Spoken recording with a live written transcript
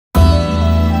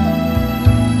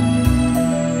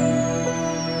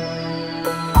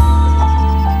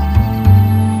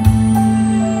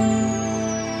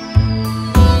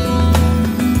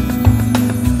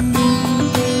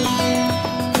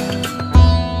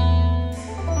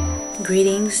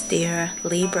Greetings, dear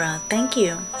Libra. Thank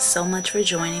you so much for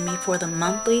joining me for the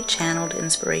monthly channeled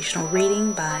inspirational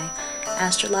reading by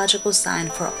astrological sign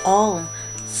for all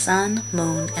Sun,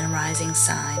 Moon, and Rising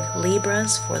sign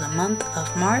Libras for the month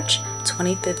of March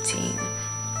 2015.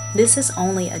 This is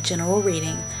only a general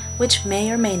reading which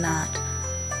may or may not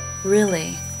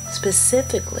really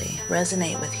specifically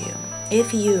resonate with you.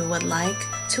 If you would like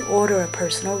to order a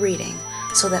personal reading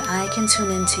so that I can tune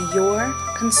into your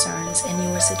concerns and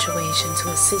your situation to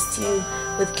assist you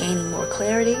with gaining more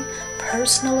clarity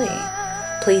personally,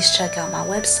 please check out my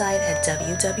website at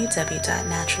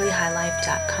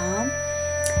www.naturallyhighlife.com.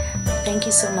 Thank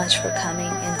you so much for coming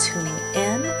and tuning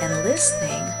in and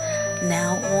listening.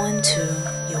 Now on to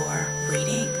your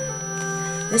reading.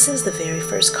 This is the very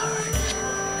first card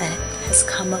that has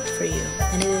come up for you,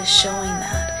 and it is showing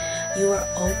that you are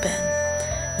open.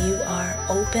 You are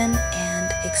open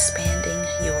and expanding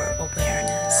your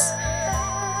awareness.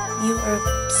 You are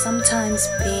sometimes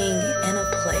being in a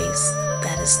place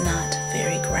that is not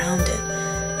very grounded,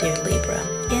 dear Libra.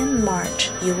 In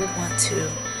March, you will want to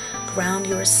ground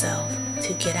yourself,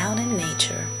 to get out in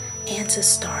nature, and to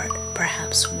start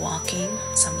perhaps walking,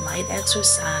 some light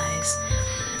exercise,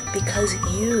 because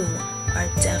you are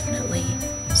definitely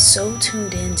so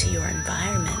tuned into your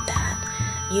environment that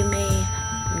you may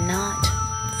not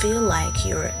feel like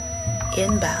you're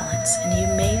in balance, and you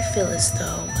may feel as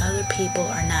though other people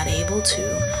are not able to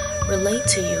relate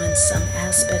to you in some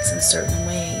aspects in certain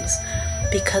ways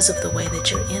because of the way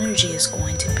that your energy is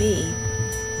going to be.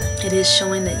 It is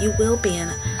showing that you will be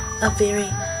in a very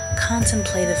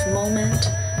contemplative moment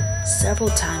several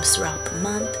times throughout the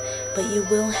month, but you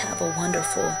will have a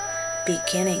wonderful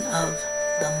beginning of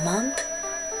the month,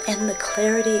 and the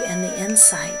clarity and the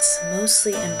insights,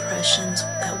 mostly impressions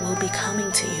that will be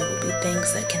coming to you, will be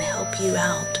things that can help you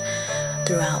out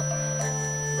throughout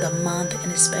the month,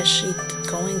 and especially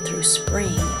going through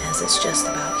spring, as it's just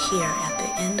about here at the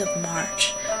end of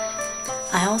March.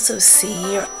 I also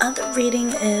see your other reading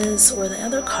is, or the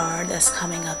other card that's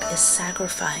coming up is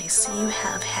sacrifice. You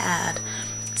have had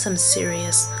some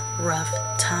serious rough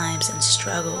times and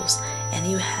struggles, and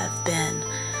you have been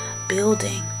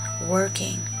building,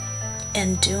 working,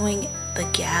 and doing the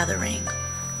gathering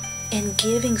and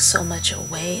giving so much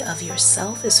away of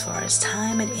yourself as far as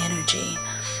time and energy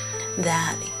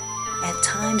that at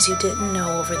times you didn't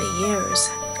know over the years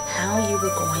how you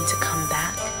were going to come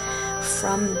back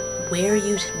from where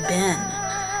you'd been,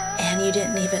 and you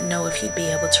didn't even know if you'd be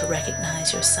able to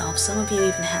recognize yourself. Some of you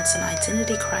even had some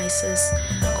identity crisis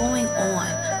going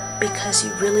on because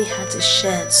you really had to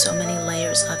shed so many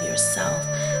layers of yourself.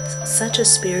 Such a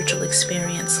spiritual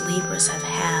experience Libras have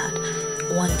had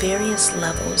on various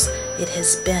levels. It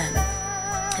has been.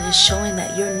 It is showing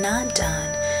that you're not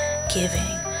done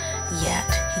giving yet.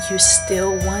 You're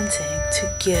still wanting to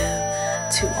give,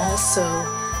 to also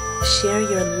share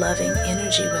your loving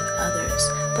energy with others,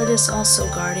 but it's also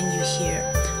guarding you here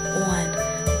on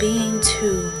being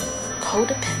too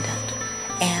codependent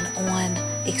and on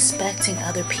expecting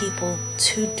other people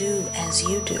to do as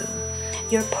you do.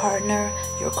 Your partner,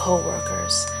 your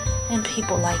co-workers, and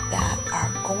people like that are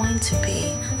going to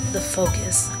be the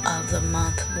focus of the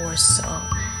month more so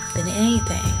than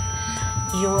anything.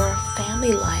 Your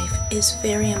family life is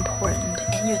very important,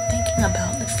 and you're thinking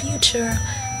about the future.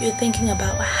 You're thinking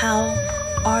about how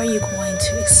are you going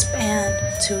to expand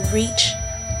to reach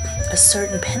a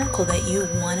certain pinnacle that you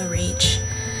want to reach.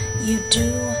 You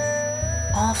do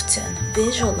often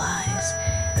visualize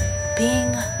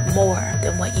being more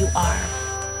than what you are.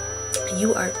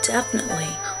 You are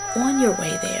definitely on your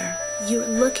way there. You're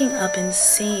looking up and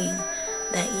seeing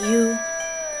that you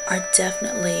are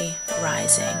definitely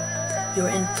rising. Your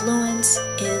influence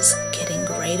is getting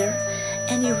greater,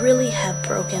 and you really have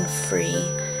broken free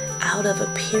out of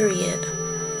a period,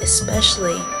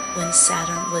 especially when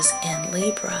Saturn was in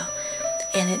Libra,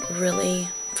 and it really,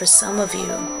 for some of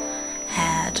you,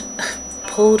 had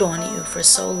pulled on you for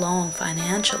so long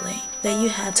financially that you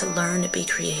had to learn to be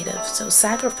creative. So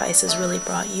sacrifice has really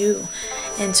brought you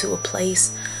into a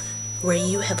place where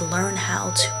you have learned how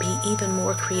to be even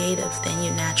more creative than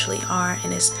you naturally are,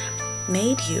 and it's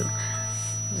made you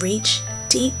reach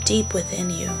deep, deep within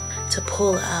you to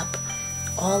pull up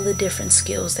all the different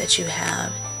skills that you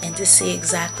have and to see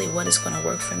exactly what is going to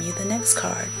work from you. The next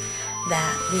card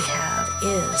that we have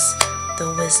is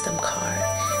the Wisdom card.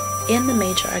 In the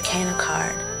Major Arcana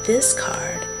card, this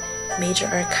card, Major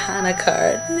Arcana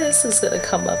card, this is going to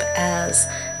come up as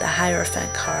the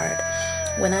Hierophant card.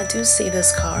 When I do see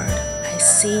this card, I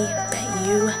see that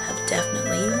you have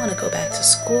definitely, you want to go back to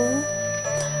school.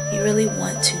 You really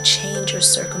want to change your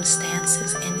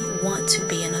circumstances, and you want to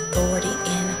be an authority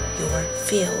in your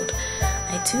field,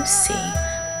 I do see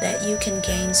that you can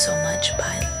gain so much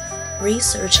by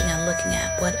researching and looking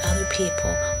at what other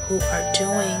people who are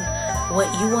doing what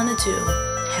you want to do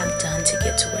have done to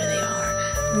get to where they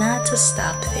are. Not to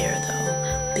stop there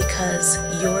though, because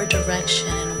your direction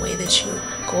and the way that you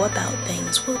go about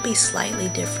things will be slightly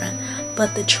different,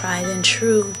 but the tried and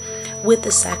true with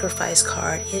the sacrifice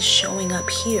card is showing up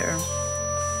here,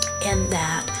 in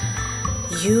that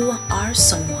you are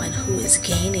someone who is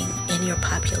gaining in your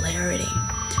popularity,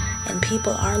 and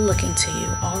people are looking to you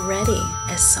already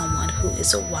as someone who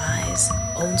is a wise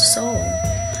old soul.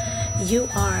 You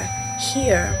are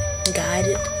here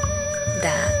guided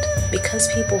that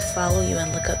because people follow you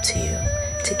and look up to you,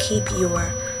 to keep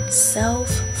yourself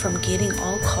from getting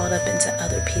all caught up into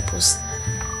other people's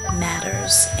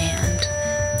matters. And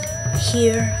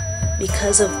here,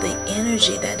 because of the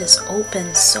energy that is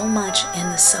open so much in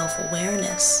the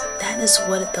self-awareness, that is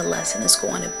what the lesson is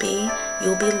going to be.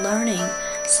 You'll be learning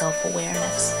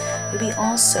self-awareness. You'll be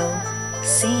also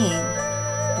seeing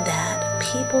that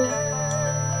people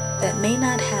that may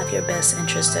not have your best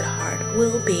interest at heart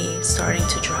will be starting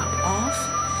to drop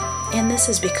off. And this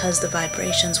is because the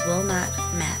vibrations will not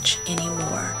match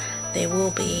anymore. They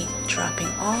will be dropping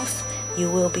off.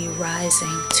 You will be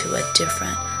rising to a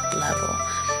different level.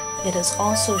 It is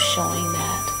also showing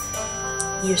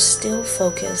that you're still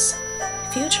focused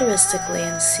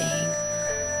futuristically in seeing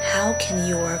how can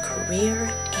your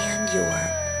career and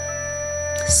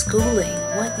your schooling,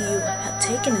 what you have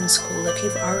taken in school, if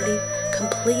you've already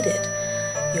completed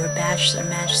your bachelor,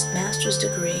 master's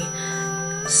degree,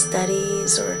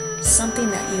 studies, or something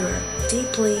that you're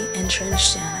deeply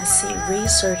entrenched in. I see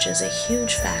research as a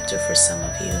huge factor for some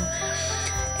of you.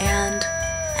 And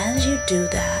as you do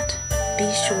that,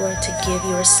 be sure to give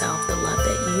yourself the love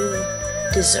that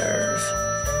you deserve.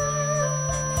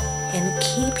 And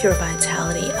keep your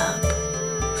vitality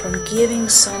up. From giving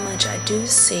so much, I do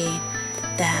see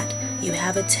that you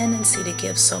have a tendency to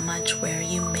give so much where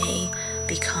you may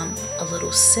become a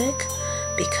little sick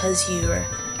because you're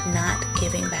not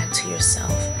giving back to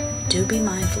yourself. Do be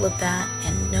mindful of that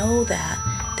and know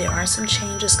that there are some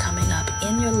changes coming up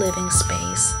in your living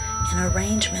space and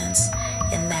arrangements,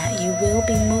 and that you will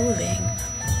be moving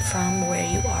from where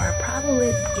you are.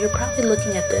 You're probably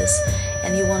looking at this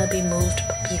and you want to be moved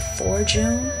before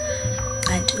June.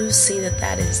 I do see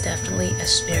that is definitely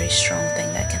a very strong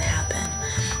thing that can happen.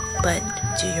 But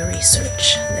do your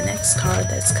research. The next card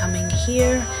that's coming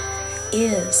here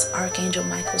is Archangel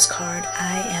Michael's card,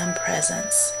 I Am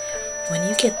Presence. When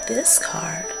you get this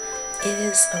card, it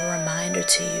is a reminder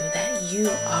to you that you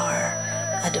are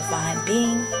a divine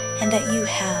being and that you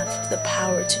have the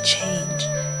power to change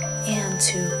and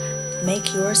to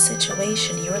make your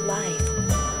situation, your life,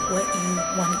 what you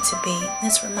want it to be.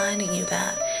 It's reminding you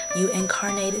that you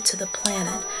incarnated to the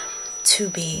planet to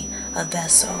be a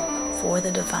vessel for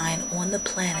the divine on the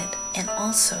planet, and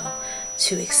also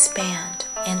to expand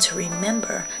and to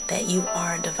remember that you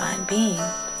are a divine being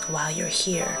while you're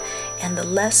here. And the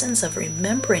lessons of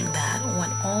remembering that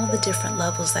on all the different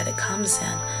levels that it comes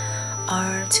in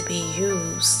are to be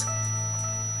used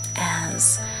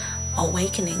as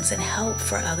awakenings and help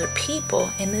for other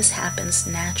people. And this happens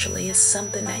naturally. It's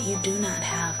something that you do not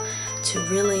have to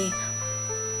really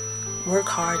work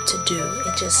hard to do.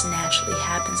 It just naturally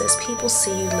happens as people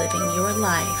see you living your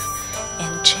life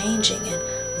and changing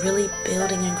and really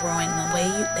building and growing the way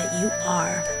that you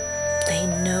are. They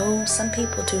know, some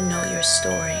people do know your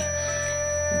story.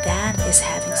 That is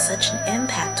having such an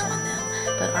impact on them.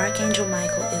 But Archangel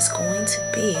Michael is going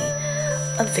to be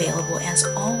available as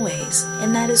always,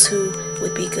 and that is who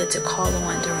would be good to call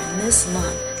on during this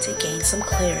month to gain some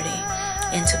clarity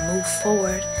and to move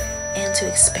forward and to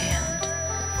expand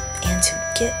and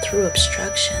to get through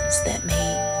obstructions that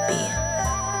may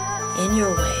be in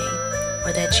your way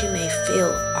or that you may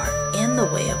feel are in the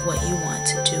way of what you want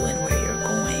to do and where you're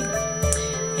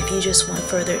going. If you just want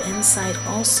further insight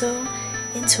also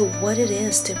into what it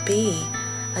is to be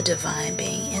a divine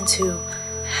being, into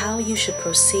how you should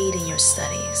proceed in your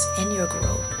studies, in your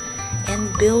growth,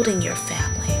 and building your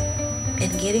family,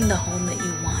 and getting the home that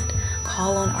you want,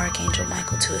 call on Archangel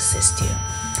Michael to assist you.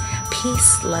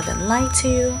 Peace, love, and light to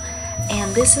you.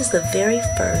 And this is the very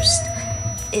first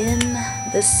in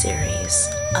the series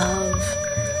of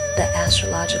the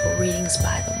astrological readings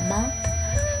by the month.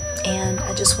 And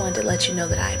I just wanted to let you know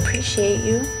that I appreciate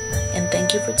you and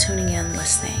thank you for tuning in and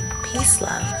listening. Peace,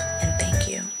 love, and